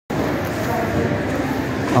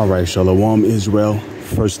All right, Shalom, Israel.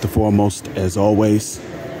 First and foremost, as always,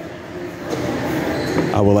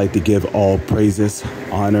 I would like to give all praises,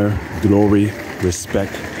 honor, glory,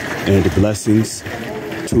 respect, and blessings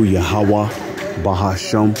to Yahweh,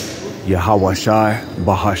 Bahasham, Yahweh Shai,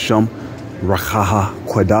 Bahasham, Rachaha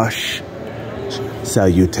Kwadash.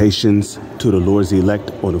 Salutations to the Lord's elect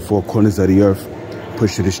on the four corners of the earth,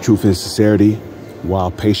 pushing His truth and sincerity while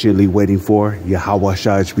patiently waiting for Yahweh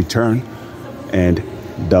Shai's return, and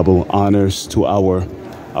double honors to our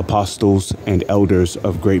apostles and elders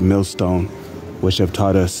of Great Millstone, which have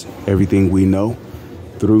taught us everything we know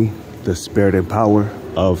through the spirit and power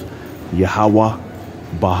of Yahweh,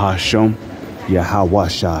 Bahasham, Yahweh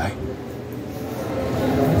Shai.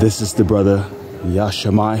 This is the brother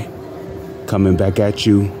Yashamai coming back at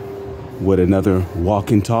you with another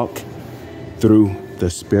walk and talk through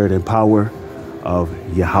the spirit and power of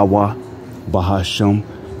Yahweh, Bahasham,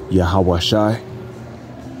 Yahweh Shai.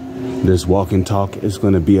 This walk and talk is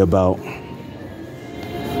going to be about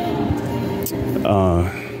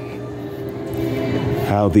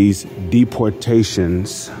how these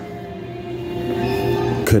deportations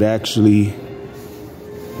could actually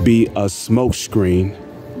be a smokescreen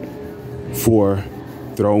for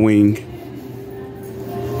throwing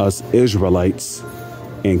us Israelites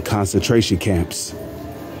in concentration camps.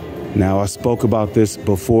 Now, I spoke about this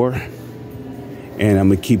before, and I'm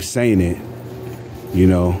going to keep saying it,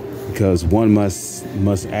 because one must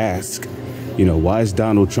ask, why is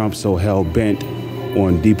Donald Trump so hell-bent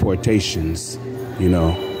on deportations,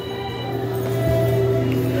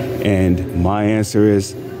 And my answer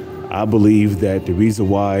is, I believe that the reason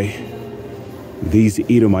why these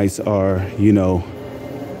Edomites are,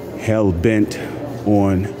 hell-bent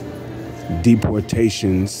on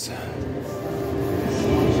deportations,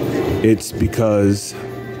 it's because,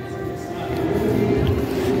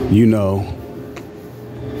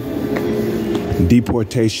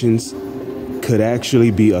 deportations could actually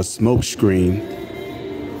be a smokescreen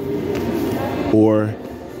or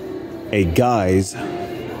a guise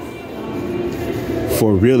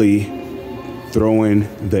for really throwing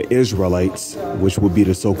the Israelites, which would be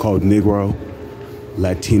the so-called Negro,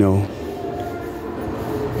 Latino,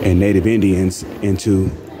 and Native Indians, into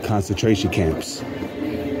concentration camps.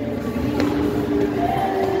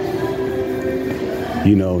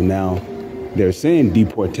 Now they're saying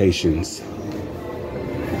deportations,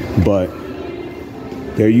 but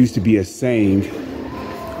there used to be a saying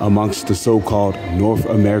amongst the so-called North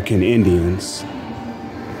American Indians,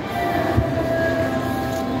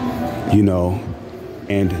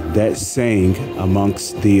 and that saying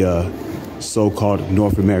amongst the so-called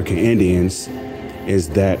North American Indians is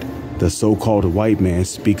that the so-called white man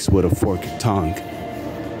speaks with a forked tongue,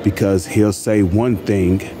 because he'll say one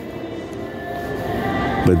thing,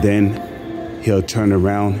 but then he'll turn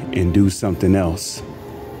around and do something else.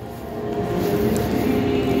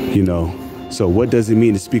 So what does it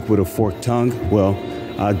mean to speak with a forked tongue? Well,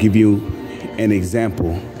 I'll give you an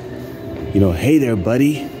example. Hey there,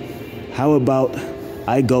 buddy. How about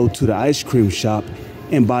I go to the ice cream shop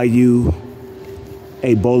and buy you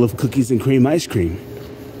a bowl of cookies and cream ice cream?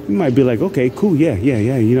 You might be like, okay, cool. Yeah.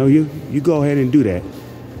 You go ahead and do that.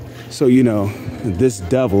 So, this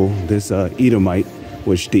devil, this Edomite,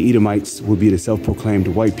 which the Edomites would be the self-proclaimed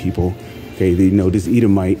white people. Okay, this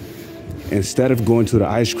Edomite, instead of going to the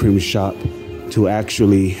ice cream shop to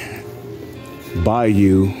actually buy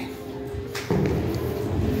you,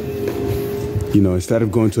 instead of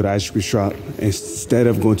going to the ice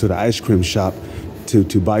cream shop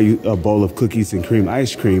to buy you a bowl of cookies and cream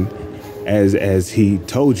ice cream, as he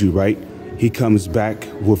told you, right? He comes back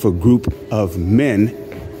with a group of men,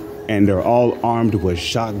 and they're all armed with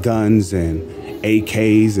shotguns and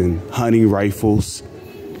AKs and hunting rifles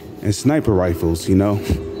and sniper rifles,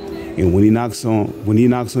 And when he knocks on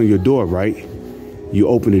your door, right, you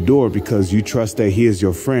open the door because you trust that he is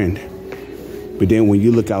your friend. But then when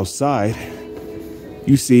you look outside,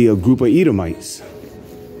 you see a group of Edomites,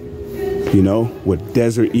 with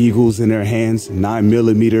Desert Eagles in their hands,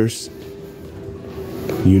 9mm,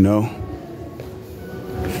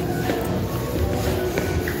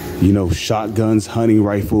 shotguns, hunting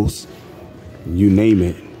rifles, you name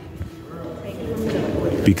it.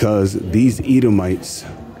 Because these Edomites,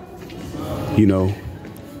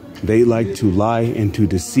 they like to lie and to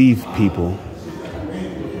deceive people.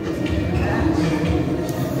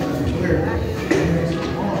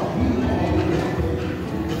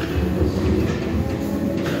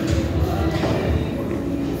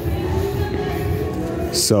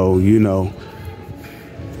 So,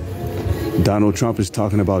 Donald Trump is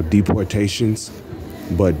talking about deportations,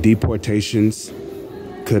 but deportations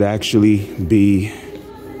could actually be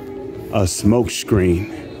a smoke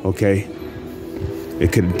screen, okay?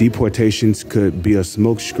 Deportations could be a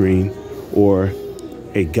smoke screen or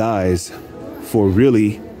a guise for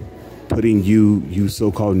really putting you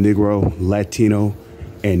so-called Negro, Latino,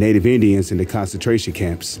 and Native Indians into concentration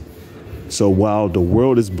camps. So while the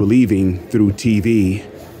world is believing through TV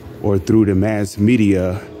or through the mass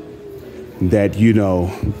media that,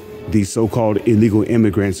 these so-called illegal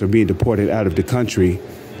immigrants are being deported out of the country,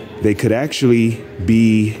 they could actually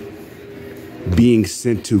be being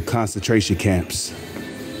sent to concentration camps.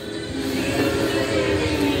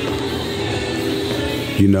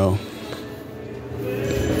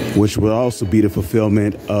 Which will also be the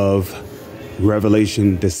fulfillment of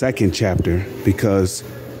Revelation, the 2nd chapter, because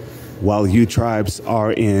while you tribes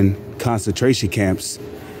are in concentration camps,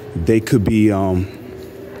 they could be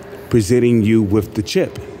presenting you with the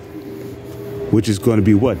chip, which is going to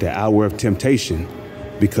be what? The hour of temptation.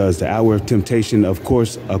 Because the hour of temptation, of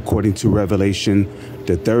course, according to Revelation,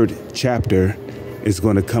 the 3rd chapter, is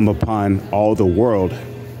going to come upon all the world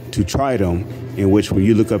to try them, in which when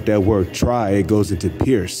you look up that word try, it goes into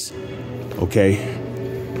pierce. Okay?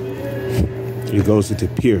 It goes into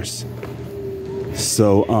pierce.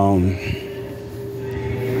 So,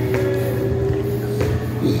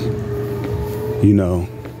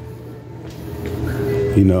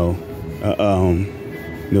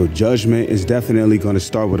 judgment is definitely going to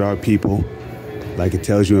start with our people. Like it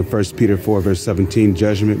tells you in 1 Peter 4, verse 17,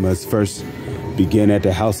 judgment must first begin at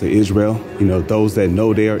the house of Israel. Those that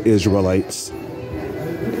know they are Israelites.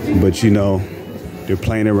 But, they're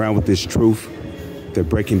playing around with this truth. They're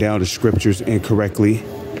breaking down the scriptures incorrectly.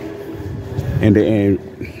 And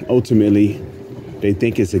ultimately, they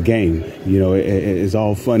think it's a game. It's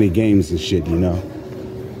all funny games and shit,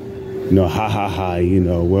 ha ha ha,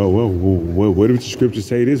 well, what if the scriptures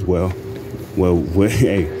say this? Well,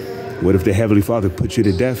 hey, what if the Heavenly Father put you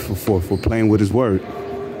to death for playing with his word?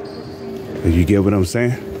 You get what I'm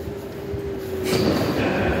saying?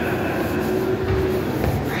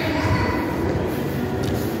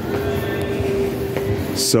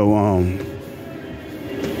 So,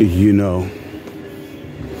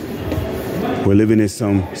 we're living in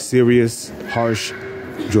some serious, harsh,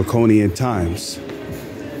 draconian times,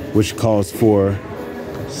 which calls for,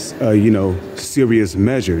 serious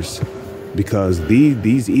measures, because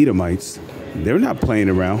these Edomites, they're not playing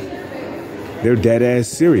around. They're dead ass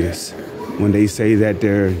serious when they say that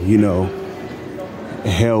they're,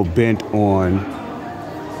 hell bent on,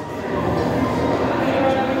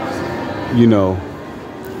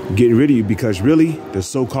 getting rid of you, because really the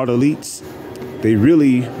so-called elites, they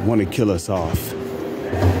really want to kill us off.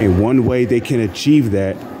 And one way they can achieve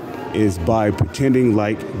that is by pretending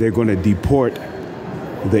like they're going to deport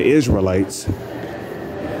the Israelites,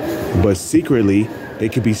 but secretly they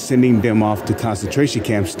could be sending them off to concentration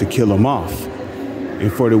camps to kill them off.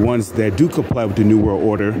 And for the ones that do comply with the New World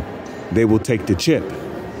Order, they will take the chip,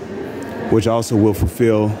 which also will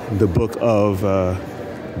fulfill the book of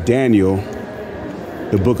Daniel,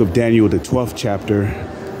 the the 12th chapter.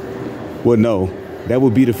 Well, no, that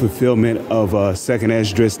would be the fulfillment of 2nd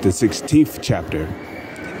Esdras, the 16th chapter.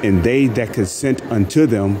 And they that consent unto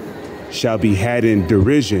them shall be had in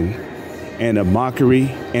derision and a mockery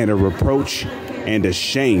and a reproach and a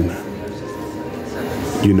shame.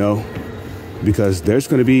 Because there's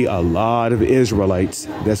going to be a lot of Israelites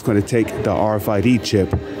that's going to take the RFID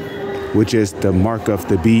chip, which is the mark of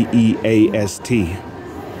the BEAST.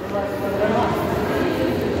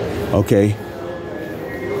 Okay.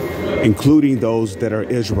 Including those that are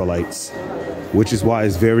Israelites, which is why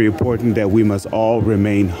it's very important that we must all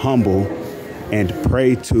remain humble and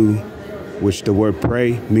pray to, which the word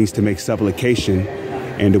pray means to make supplication,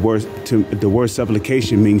 and the word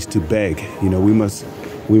supplication means to beg.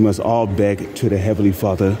 We must all beg to the Heavenly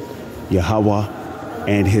Father, Yahweh,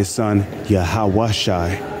 and his son, Yahweh,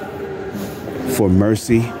 for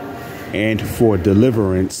mercy and for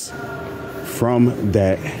deliverance from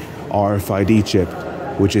that RFID chip,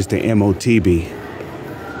 which is the MOTB.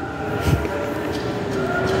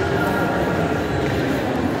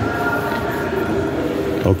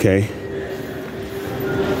 Okay.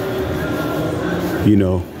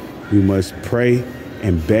 We must pray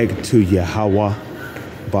and beg to Yahweh,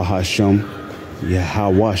 Bahasham,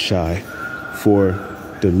 Yahweh, for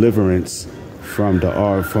deliverance from the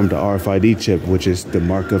RFID chip, which is the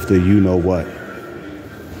mark of the you-know-what.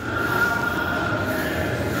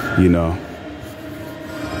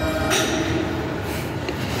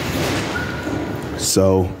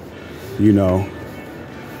 So,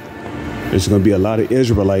 there's going to be a lot of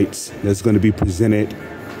Israelites that's going to be presented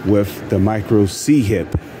with the micro C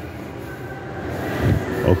hip.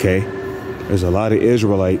 Okay. There's a lot of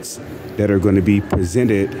Israelites that are going to be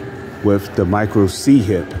presented with the micro C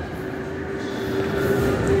hip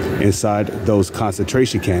inside those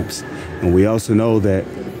concentration camps. And we also know that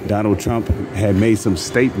Donald Trump had made some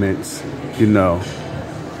statements, you know,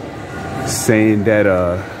 saying that,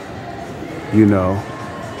 you know,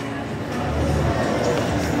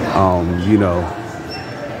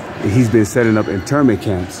 he's been setting up internment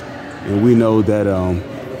camps. And we know that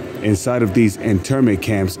inside of these internment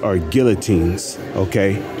camps are guillotines,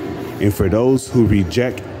 okay? And for those who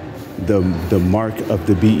reject the mark of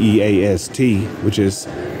the BEAST, which is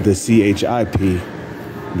the CHIP,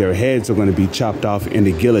 their heads are going to be chopped off in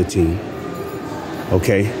the guillotine,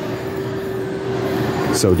 okay?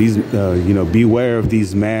 So these, you know, beware of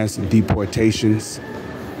these mass deportations,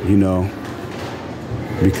 you know,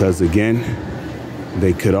 because again,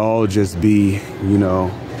 they could all just be, you know,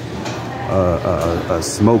 a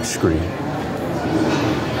smoke screen.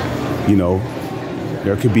 You know,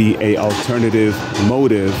 there could be a alternative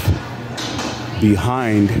motive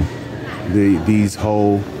behind these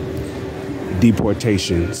whole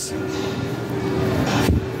deportations.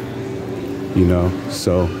 You know,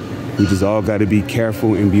 so we just all got to be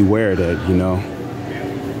careful and beware that, you know.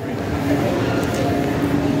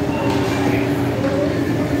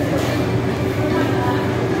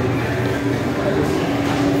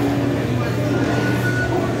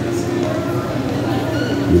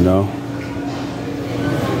 You know,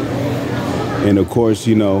 and of course,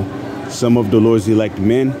 you know, some of the Lord's elect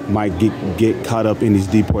men might get caught up in these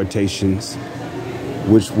deportations,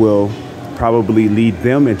 which will probably lead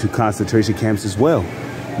them into concentration camps as well.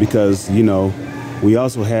 Because, you know, we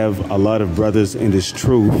also have a lot of brothers in this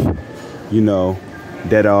truth, you know,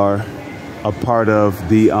 that are a part of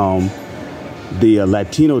the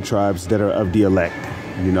Latino tribes that are of the elect,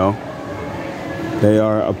 you know. They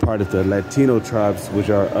are a part of the Latino tribes,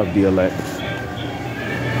 which are of the elect.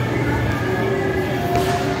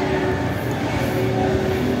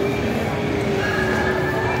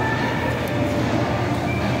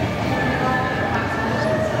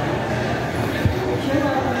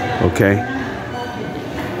 Okay.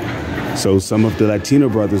 So some of the Latino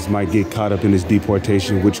brothers might get caught up in this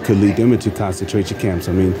deportation, which could lead them into concentration camps.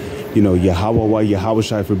 I mean, you know, Yahweh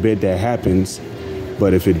Shai forbid that happens.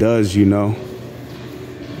 But if it does, you know,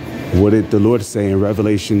 what did the Lord say in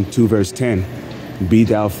Revelation 2 verse 10? Be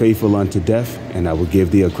thou faithful unto death, and I will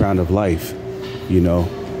give thee a crown of life, you know.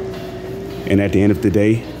 And at the end of the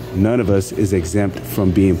day, none of us is exempt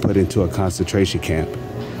from being put into a concentration camp,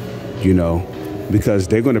 you know, because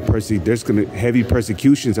they're going to heavy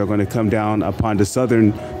persecutions are going to come down upon the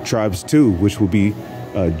southern tribes too, which will be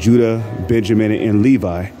Judah, Benjamin, and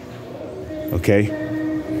Levi. Okay.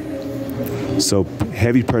 So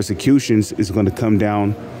heavy persecutions is going to come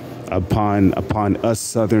down upon us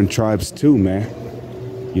southern tribes too, man.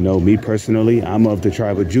 You know, me personally, I'm of the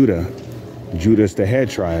tribe of Judah. Judah's the head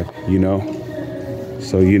tribe, you know.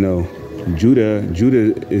 So, you know, Judah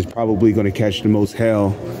is probably going to catch the most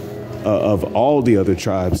hell of all the other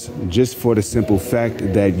tribes, just for the simple fact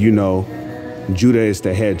that, you know, Judah is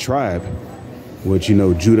the head tribe, which, you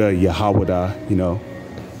know, Judah, Yahwadah, you know,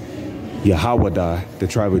 Yahwadah, the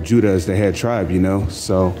tribe of Judah is the head tribe, you know.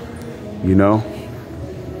 So, you know,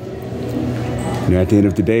 and at the end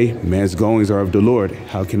of the day, man's goings are of the Lord.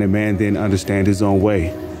 How can a man then understand his own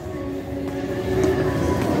way?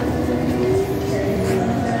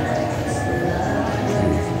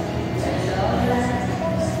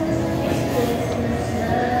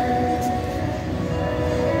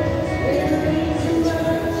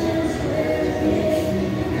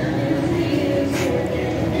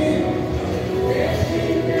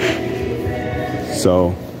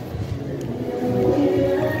 So,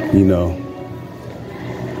 you know,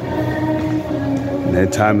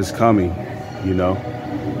 that time is coming, you know,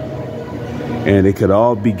 and it could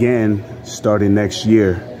all begin starting next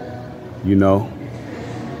year, you know.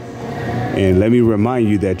 And let me remind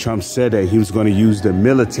you that Trump said that he was going to use the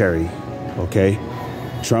military, okay?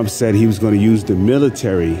 Trump said he was going to use the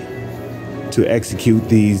military to execute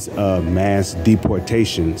these mass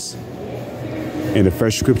deportations. And the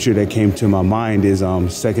first scripture that came to my mind is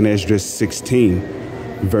 2nd Esdras 16,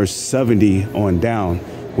 verse 70 on down,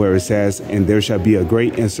 where it says, and there shall be a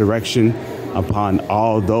great insurrection upon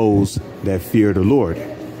all those that fear the Lord.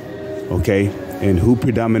 Okay. And who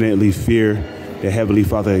predominantly fear the Heavenly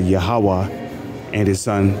Father Yahweh and his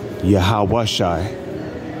son Yahweh Shai?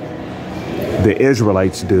 The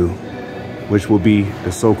Israelites do, which will be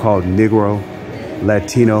the so-called Negro,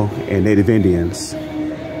 Latino, and Native Indians.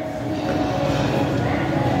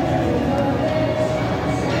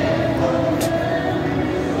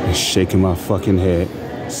 Shaking my fucking head.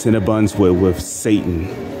 Cinnabons with Satan.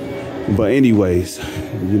 But anyways,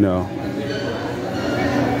 you know.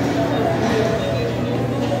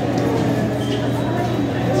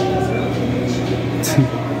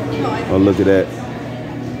 Oh, look at that.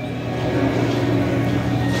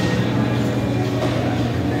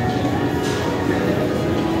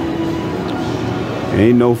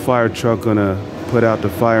 Ain't no fire truck gonna put out the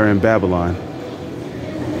fire in Babylon.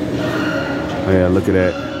 Oh yeah, look at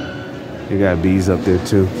that. You got bees up there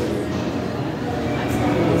too.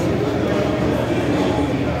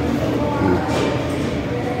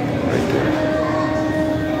 Right there.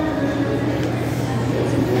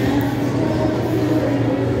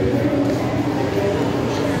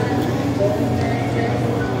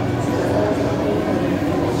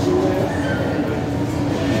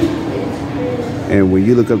 And when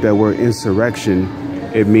you look up that word insurrection,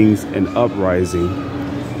 it means an uprising,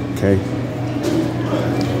 okay?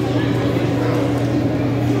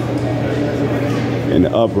 An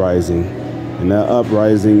uprising. And that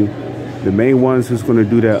uprising, the main ones who's going to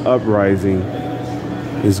do that uprising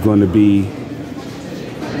is going to be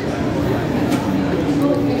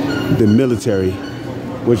the military,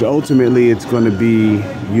 which ultimately it's going to be,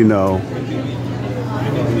 you know,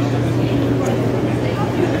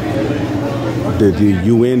 the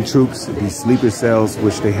UN troops, these sleeper cells,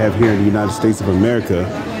 which they have here in the United States of America.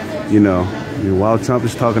 You know, while Trump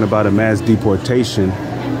is talking about a mass deportation,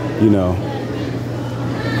 you know,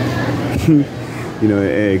 you know,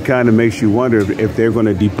 it kind of makes you wonder if they're going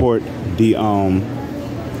to deport the,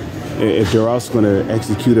 if they're also going to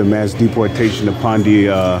execute a mass deportation upon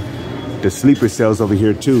the sleeper cells over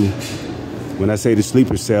here too. When I say the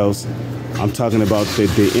sleeper cells, I'm talking about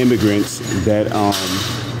the immigrants that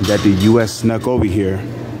that the U.S. snuck over here.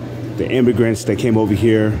 The immigrants that came over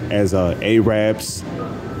here as Arabs,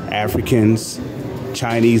 Africans,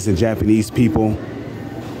 Chinese and Japanese people.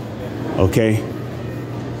 Okay.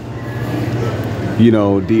 You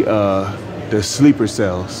know, the sleeper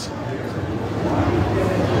cells.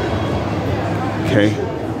 Okay.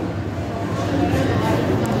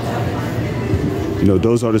 You know,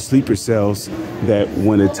 those are the sleeper cells that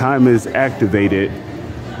when the timer is activated,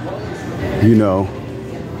 you know,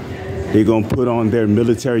 they're going to put on their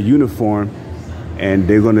military uniform and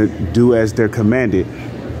they're going to do as they're commanded.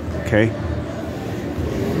 Okay.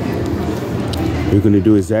 They're going to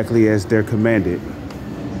do exactly as they're commanded.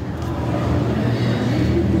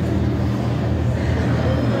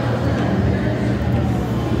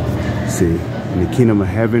 See, in the kingdom of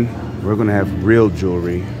heaven, we're going to have real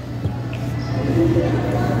jewelry.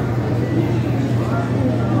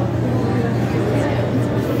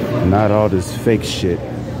 Not all this fake shit.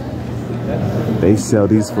 They sell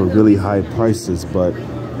these for really high prices, but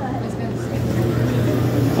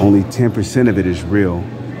only 10% of it is real.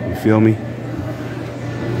 You feel me?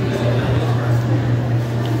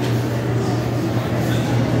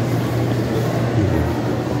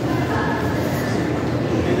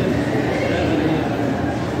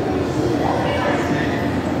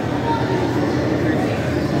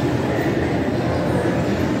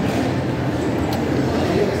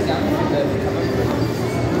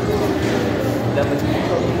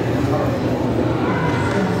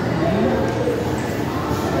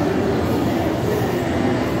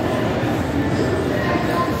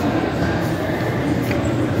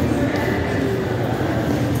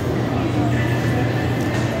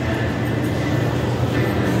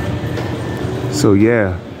 So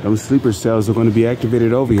yeah, those sleeper cells are going to be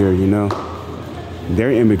activated over here, you know.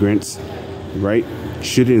 They're immigrants, right?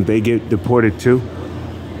 Shouldn't they get deported too?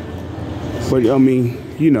 But I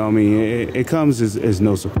mean, you know, I mean, it comes as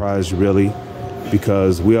no surprise, really,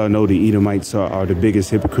 because we all know the Edomites are the biggest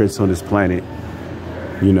hypocrites on this planet,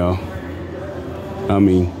 you know. I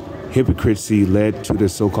mean, hypocrisy led to the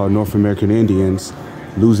so-called North American Indians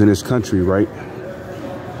losing this country, right?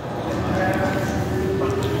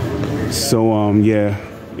 So, yeah,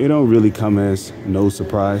 it don't really come as no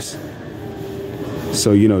surprise.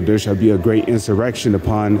 So, you know, there shall be a great insurrection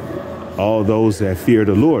upon all those that fear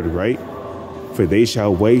the Lord, right? For they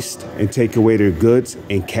shall waste and take away their goods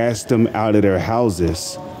and cast them out of their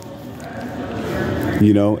houses.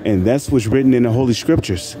 You know, and that's what's written in the Holy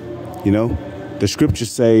Scriptures. You know, the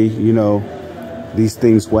Scriptures say, you know, these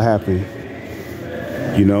things will happen,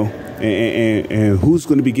 you know, and who's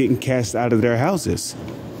going to be getting cast out of their houses?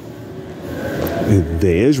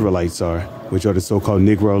 The Israelites are, which are the so-called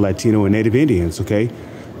Negro, Latino, and Native Indians, okay?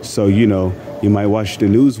 So, you know, you might watch the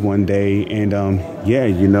news one day and, yeah,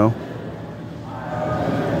 you know,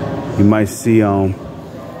 you might see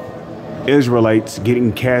Israelites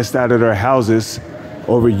getting cast out of their houses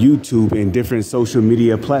over YouTube and different social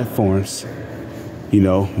media platforms. you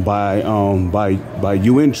know, by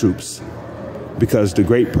UN troops, because the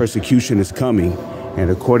great persecution is coming. And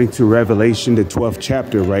according to Revelation, the 12th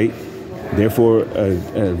chapter, right? Therefore,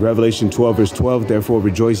 Revelation 12, verse 12, therefore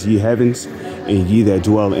rejoice ye heavens, and ye that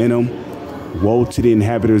dwell in them. Woe to the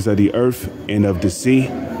inhabitants of the earth and of the sea,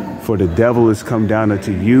 for the devil is come down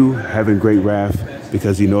unto you, having great wrath,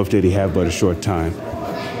 because he knoweth that he have but a short time.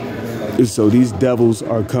 And so these devils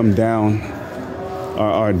are come down,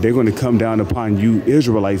 they're going to come down upon you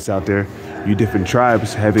Israelites out there, you different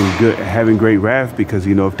tribes, having great wrath, because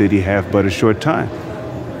he knoweth that he have but a short time.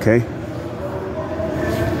 Okay.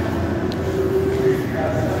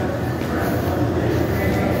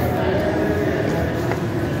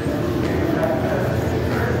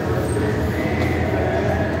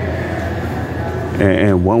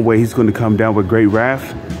 And one way he's going to come down with great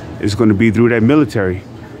wrath is going to be through that military.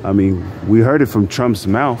 I mean, we heard it from Trump's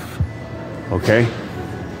mouth. Okay.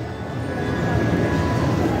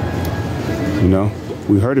 You know,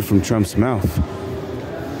 we heard it from Trump's mouth.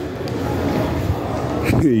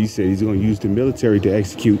 He said he's going to use the military to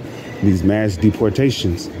execute these mass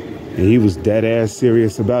deportations. And he was dead ass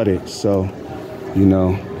serious about it. So, you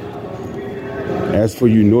know, as for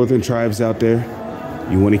you northern tribes out there,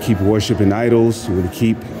 you want to keep worshiping idols. You want to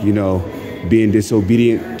keep, you know, being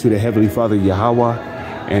disobedient to the Heavenly Father Yahweh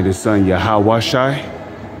and His Son Yahweh.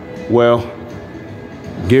 Well,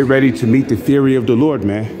 get ready to meet the fury of the Lord,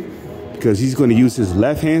 man, because He's going to use His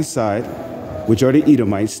left-hand side, which are the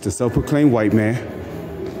Edomites, the self-proclaimed white man,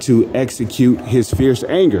 to execute His fierce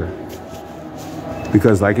anger.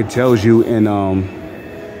 Because like it tells you in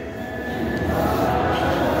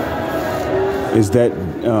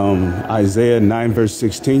Isaiah 9 verse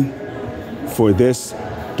 16, for this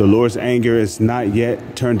the Lord's anger is not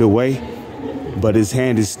yet turned away, but His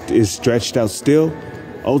hand is stretched out still.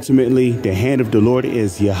 Ultimately, the hand of the Lord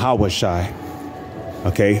is Yahweh Shai.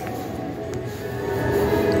 Okay.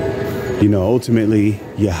 You know, ultimately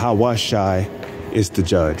Yahweh Shai is the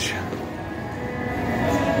judge.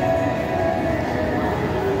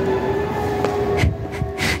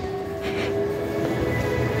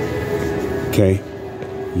 Okay,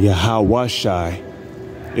 Yahweh Shai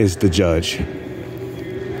is the judge.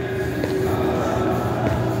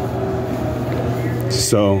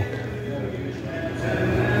 So,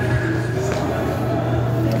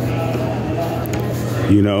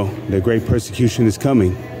 you know, the great persecution is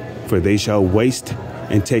coming, for they shall waste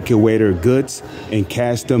and take away their goods and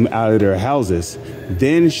cast them out of their houses.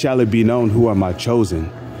 Then shall it be known who are my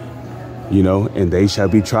chosen, you know, and they shall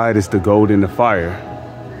be tried as the gold in the fire.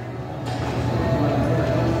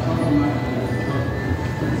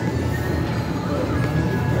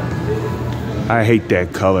 I hate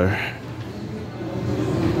that color.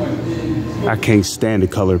 I can't stand the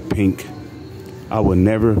color pink. I will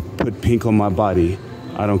never put pink on my body.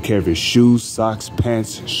 I don't care if it's shoes, socks,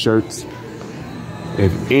 pants, shirts.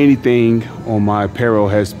 If anything on my apparel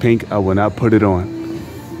has pink, I will not put it on.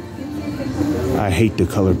 I hate the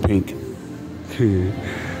color pink.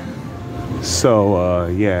 So,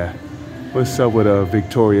 yeah. What's up with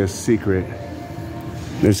Victoria's Secret?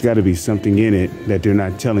 There's got to be something in it that they're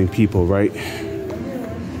not telling people, right?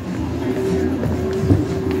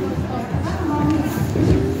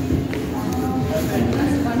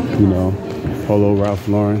 You know, Polo, Ralph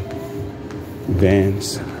Lauren,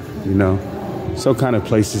 Vans, you know, some kind of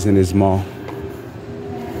places in this mall.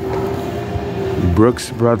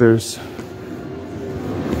 Brooks Brothers.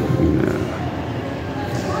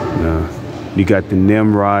 No. You got the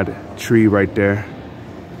Nimrod tree right there.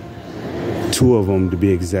 2 of them to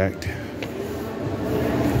be exact.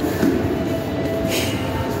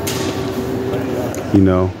 You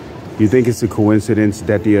know, you think it's a coincidence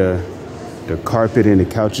that the carpet and the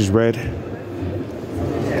couch is red?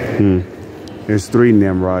 There's 3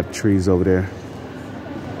 Nimrod trees over there.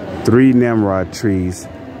 3 Nimrod trees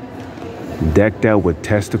decked out with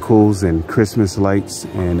testicles and Christmas lights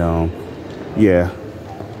and yeah,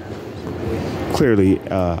 clearly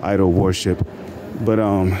idol worship. But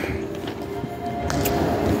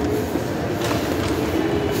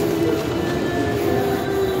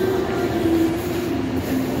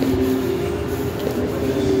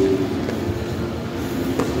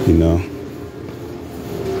you know,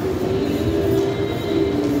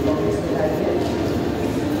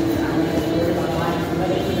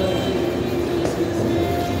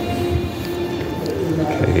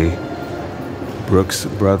 okay, Brooks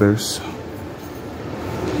Brothers.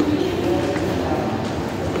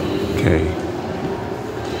 Okay,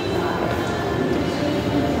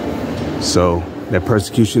 so that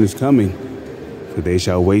persecution is coming, for they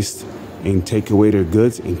shall waste and take away their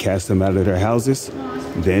goods and cast them out of their houses.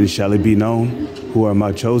 Then shall it be known who are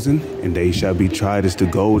my chosen, and they shall be tried as the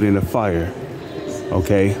gold in the fire.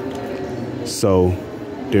 Okay, so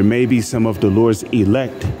there may be some of the Lord's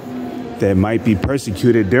elect that might be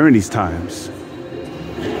persecuted during these times.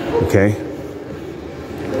 Okay.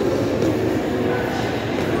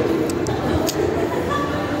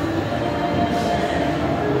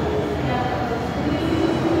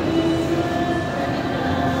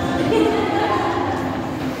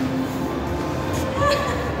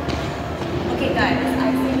 Okay, guys,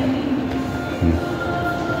 I see the name.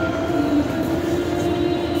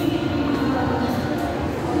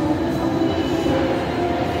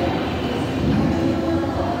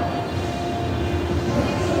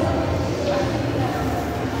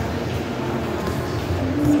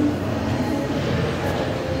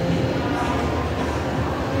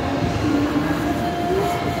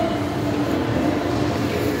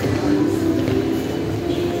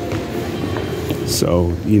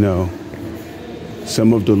 So, you know,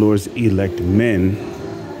 some of the Lord's elect men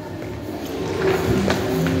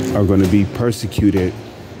are going to be persecuted.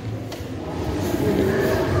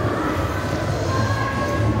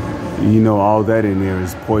 You know, all that in there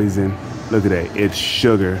is poison. Look at that. It's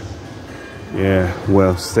sugar. Yeah,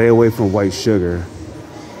 well, stay away from white sugar.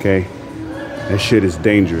 Okay? That shit is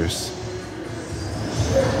dangerous.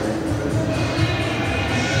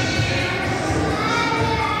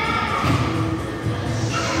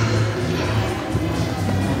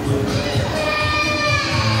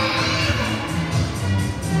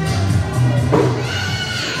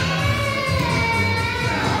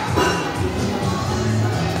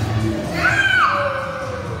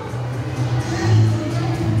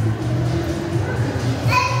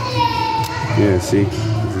 Yeah, see,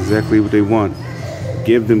 that's exactly what they want.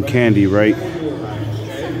 Give them candy, right?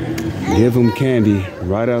 Give them candy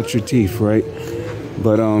right out your teeth, right?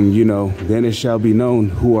 But, you know, then it shall be known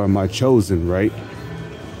who are my chosen, right?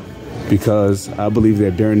 Because I believe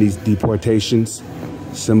that during these deportations,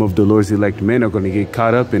 some of the Lord's elect men are going to get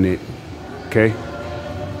caught up in it, okay?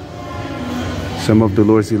 Some of the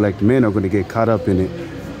Lord's elect men are going to get caught up in it.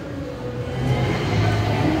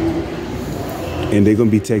 And they're going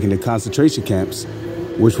to be taken to concentration camps,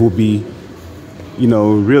 which will be, you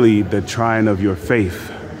know, really the trying of your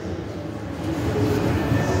faith.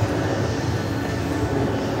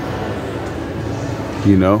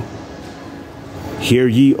 You know, hear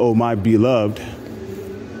ye, O my beloved,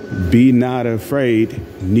 be not afraid,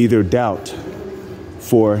 neither doubt,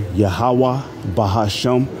 for Yahweh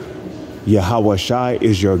Bahasham, Yahweh Shai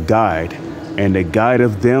is your guide, and the guide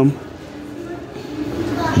of them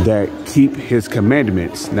that keep his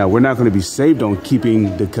commandments. Now, we're not going to be saved on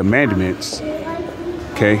keeping the commandments.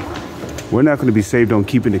 Okay. We're not going to be saved on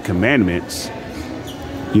keeping the commandments.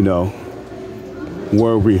 You know,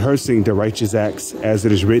 we're rehearsing the righteous acts as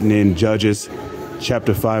it is written in Judges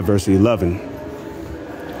chapter 5, verse 11.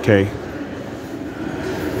 Okay.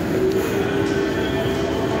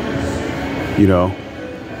 You know,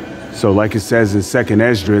 so like it says in 2nd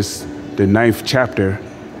Esdras, the 9th chapter,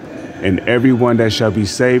 and everyone that shall be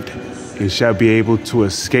saved and shall be able to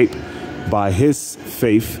escape by his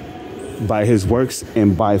faith, by his works,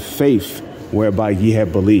 and by faith whereby ye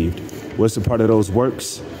have believed. What's the part of those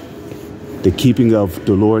works? The keeping of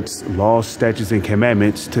the Lord's laws, statutes, and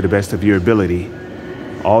commandments to the best of your ability.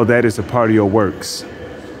 All that is a part of your works.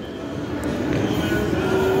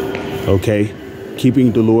 Okay?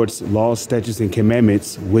 Keeping the Lord's laws, statutes, and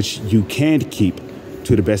commandments, which you can keep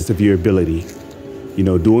to the best of your ability. You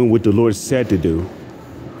know, doing what the Lord said to do.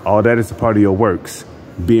 All that is a part of your works.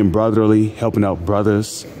 Being brotherly, helping out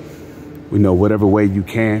brothers, you know, whatever way you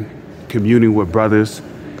can. Communing with brothers,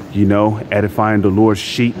 you know, edifying the Lord's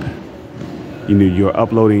sheep. You know, you're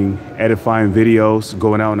uploading edifying videos,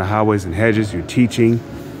 going out on the highways and hedges, you're teaching.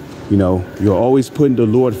 You know, you're always putting the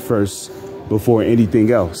Lord first before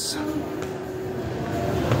anything else.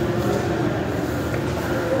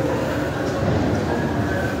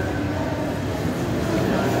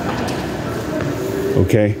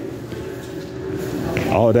 Okay,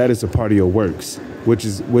 all that is a part of your works,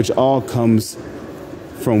 which all comes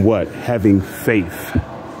from what? Having faith.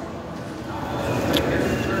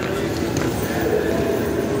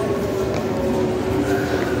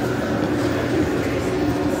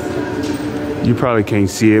 You probably can't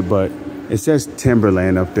see it, but it says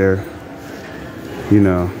Timberland up there. You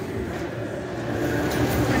know,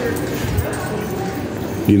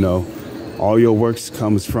 all your works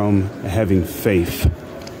comes from having faith.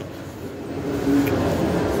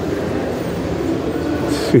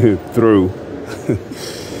 Through.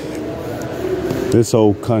 This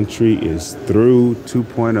whole country is through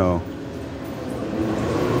 2.0.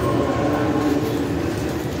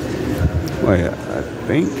 Oh yeah.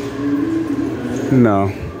 think.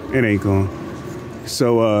 No, it ain't going.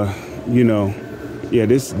 So, you know, yeah,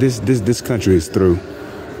 this country is through.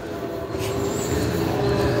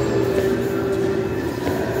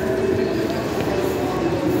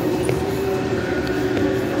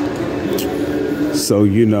 So,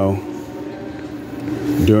 you know,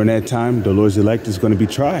 during that time, the Lord's elect is going to be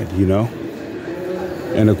tried, you know.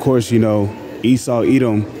 And of course, you know, Esau,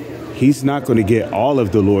 Edom, he's not going to get all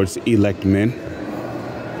of the Lord's elect men.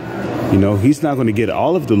 You know, he's not going to get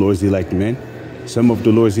all of the Lord's elect men. Some of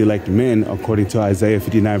the Lord's elect men, according to Isaiah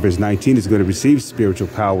 59, verse 19, is going to receive spiritual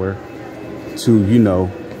power to, you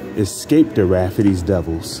know, escape the wrath of these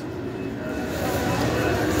devils.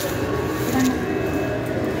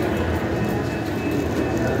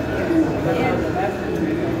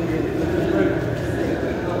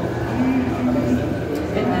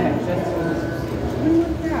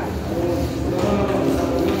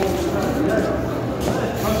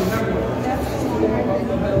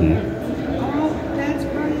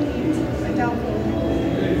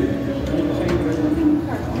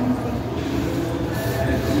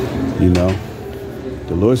 You know,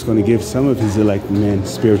 the Lord's going to give some of his elect men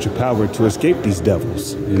spiritual power to escape these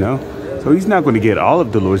devils, you know. So he's not going to get all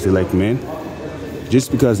of the Lord's elect men. Just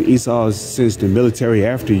because Esau sends the military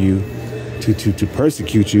after you to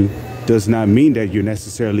persecute you does not mean that you're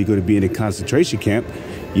necessarily going to be in a concentration camp.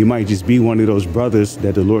 You might just be one of those brothers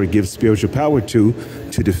that the Lord gives spiritual power to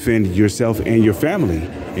defend yourself and your family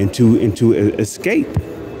and to escape.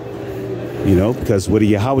 You know, because what did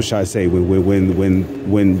Yahushua say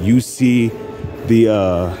when you see the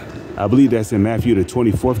I believe that's in Matthew the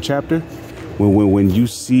 24th chapter, when you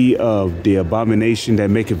see the abomination that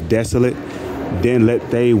maketh desolate, then let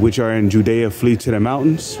they which are in Judea flee to the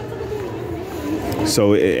mountains.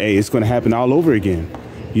 So it's going to happen all over again.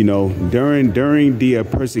 You know, during the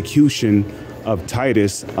persecution of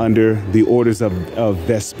Titus under the orders of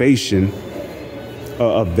Vespasian,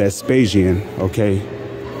 okay.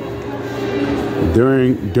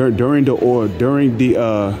 During the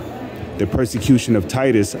persecution of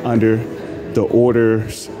Titus under the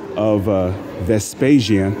orders of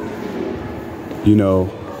Vespasian, you know,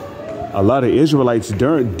 a lot of Israelites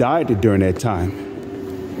died during that time,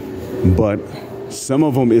 but some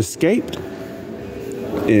of them escaped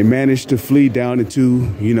and managed to flee down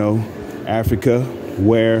into, you know, Africa,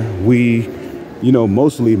 where we, you know,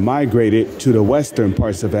 mostly migrated to the western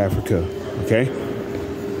parts of Africa. Okay.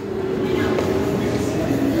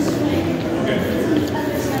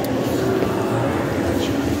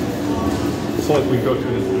 So we go to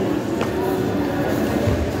this.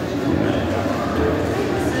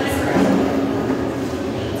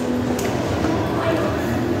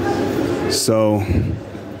 So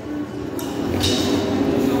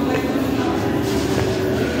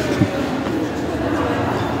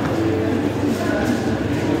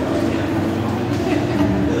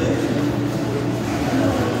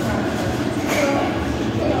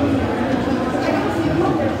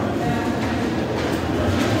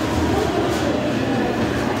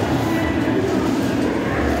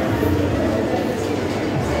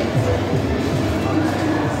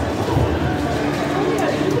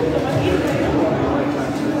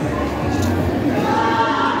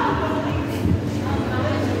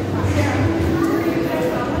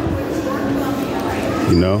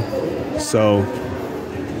So,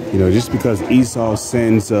 you know, just because Esau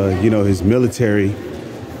sends, you know, his military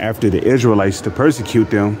after the Israelites to persecute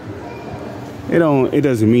them, it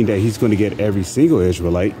doesn't mean that he's going to get every single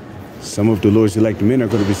Israelite. Some of the Lord's elect men are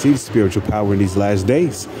going to receive spiritual power in these last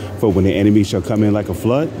days. For when the enemy shall come in like a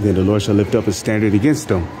flood, then the Lord shall lift up a standard against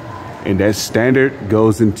them. And that standard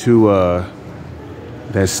goes into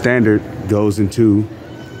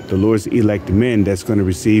the Lord's elect men that's going to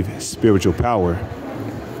receive spiritual power.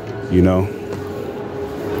 You know,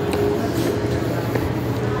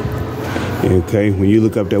 okay, when you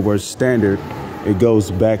look up that word standard, it goes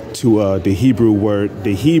back to the Hebrew word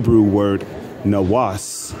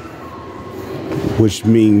nawas, which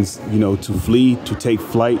means, you know, to flee, to take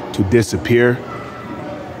flight, to disappear.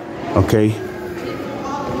 Okay,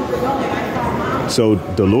 so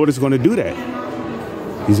the Lord is going to do that.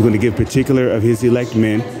 He's going to give particular of his elect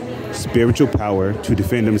men spiritual power to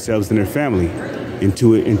defend themselves and their family, and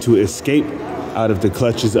to escape out of the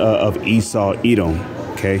clutches of Esau, Edom.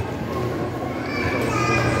 Okay.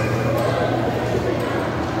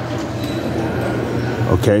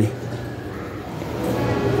 Okay.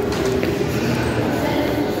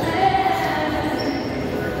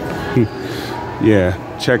 Yeah,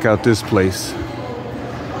 check out this place.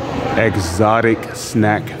 Exotic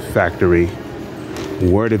Snack Factory.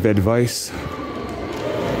 Word of advice: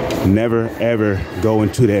 Never ever go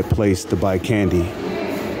into that place to buy candy.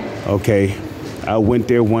 Okay, I went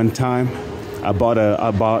there one time. I bought a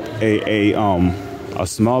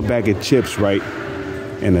small bag of chips, right,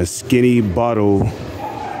 and a skinny bottle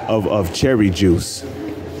of cherry juice.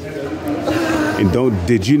 And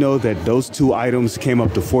did you know that those two items came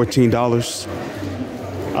up to $14?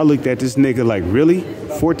 I looked at this nigga like, really?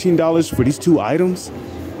 $14 for these two items?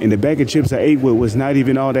 And the bag of chips I ate with was not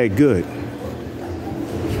even all that good.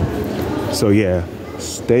 So yeah,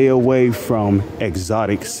 stay away from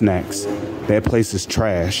exotic snacks. That place is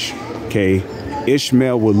trash, okay?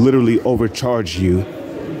 Ishmael will literally overcharge you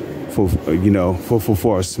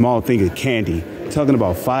for a small thing of candy. Talking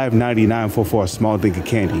about $5.99 for a small thing of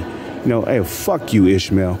candy. You know, hey, fuck you,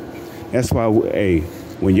 Ishmael. That's why, hey,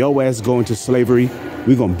 when your ass go into slavery,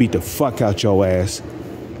 we gonna beat the fuck out your ass.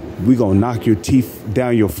 We gonna knock your teeth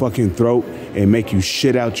down your fucking throat and make you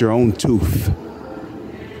shit out your own tooth.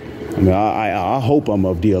 I mean, I hope I'm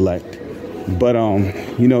of the elect. But,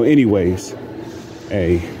 anyways,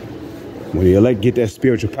 hey, when the elect get that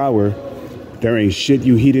spiritual power, there ain't shit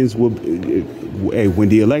you heathens will, hey, when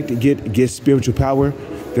the elect get spiritual power,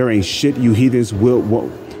 there ain't shit you heathens will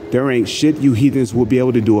be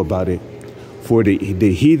able to do about it. For the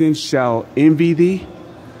heathens shall envy thee,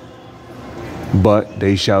 but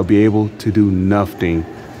they shall be able to do nothing.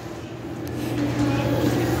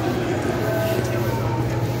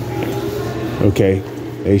 Okay,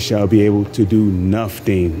 they shall be able to do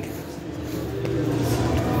nothing.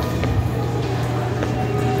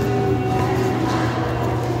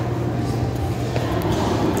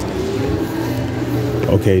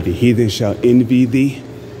 Okay, the heathen shall envy thee,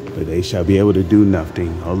 but they shall be able to do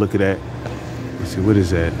nothing. Oh, look at that. Let's see, what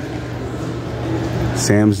is that?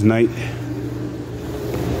 Sam's night.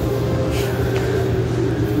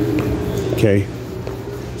 Okay,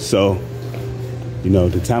 so,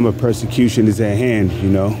 the time of persecution is at hand,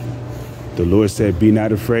 The Lord said, be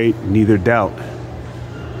not afraid, neither doubt.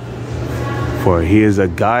 For he is a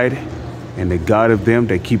guide and the God of them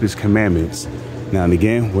that keep his commandments. Now and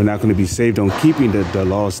again, we're not going to be saved on keeping the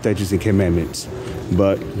laws, statutes, and commandments.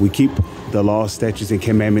 But we keep the laws, statutes, and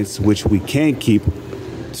commandments, which we can keep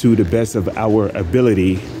to the best of our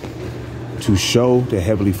ability to show the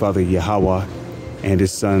Heavenly Father Yahweh and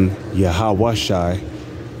his Son Yahweh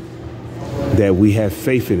that we have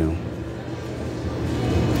faith in him.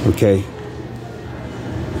 Okay.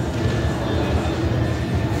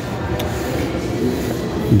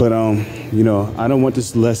 But, I don't want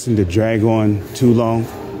this lesson to drag on too long.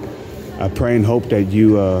 I pray and hope that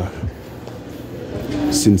you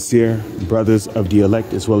sincere brothers of the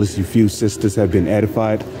elect, as well as you few sisters, have been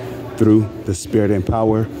edified through the spirit and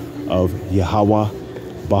power of Yahweh,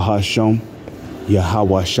 Bahasham,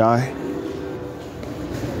 Yahweh Shai.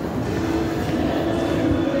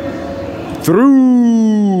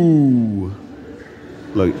 Through.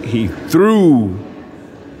 Look, he threw.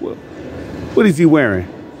 What is he wearing?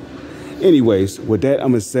 Anyways, with that,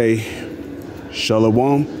 I'm going to say,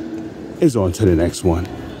 Shalom is on to the next one.